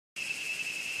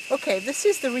Okay, this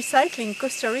is the recycling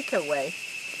Costa Rica way.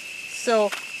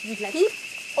 So you keep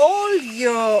all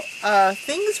your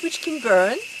things which can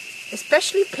burn,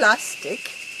 especially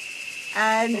plastic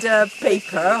and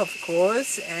paper, of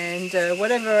course, and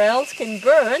whatever else can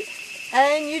burn,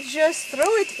 and you just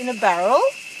throw it in a barrel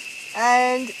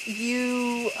and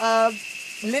you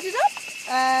lit it up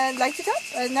and light it up,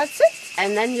 and that's it.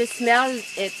 And then you smell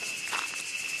it.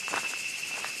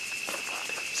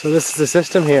 So this is the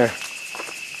system here.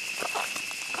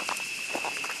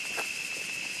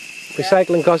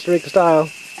 Recycling Costa Rica style.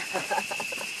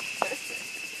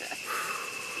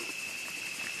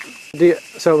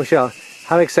 So Michelle,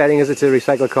 how exciting is it to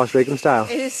recycle Costa Rican style?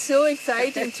 It is so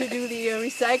exciting to do the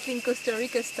recycling Costa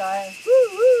Rica style. Woo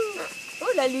woo!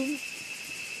 Oh la lune!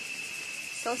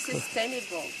 So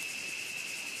sustainable.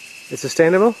 It's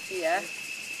sustainable? Yeah.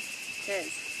 It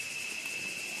is.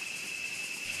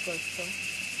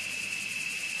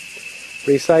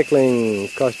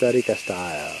 Recycling Costa Rica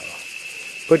style.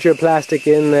 Put your plastic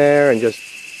in there and just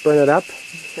burn it up.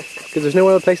 Because there's no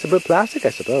other place to put plastic, I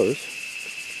suppose.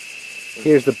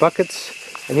 Here's the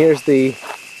buckets, and here's the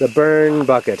burn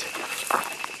bucket,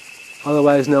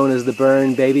 otherwise known as the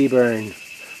burn baby burn.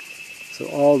 So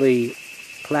all the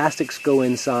plastics go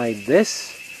inside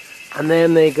this, and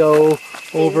then they go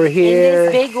over here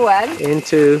in this big one.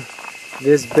 into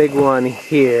this big one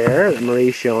here that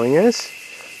Marie's showing us.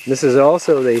 This is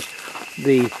also the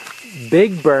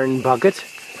big burn bucket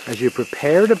as you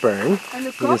prepare to burn. And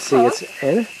you can see it's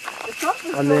in it,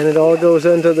 the and then it all goes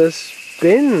into this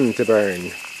bin to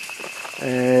burn,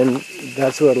 and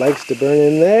that's what it likes to burn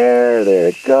in there. There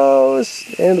it goes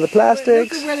into the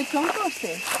plastics. Look at where the compost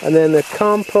is. And then the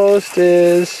compost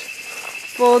is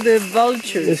For the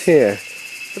vultures. is here.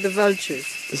 For the vultures.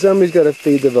 Somebody's got to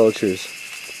feed the vultures.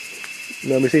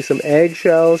 Now we see some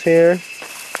eggshells here.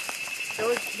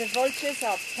 The vultures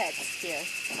are pets here.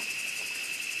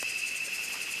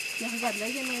 Regarde, là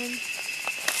il y en a une.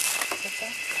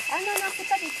 Ah non, non, c'est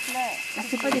pas des fleurs. Ah,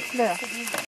 c'est pas des fleurs.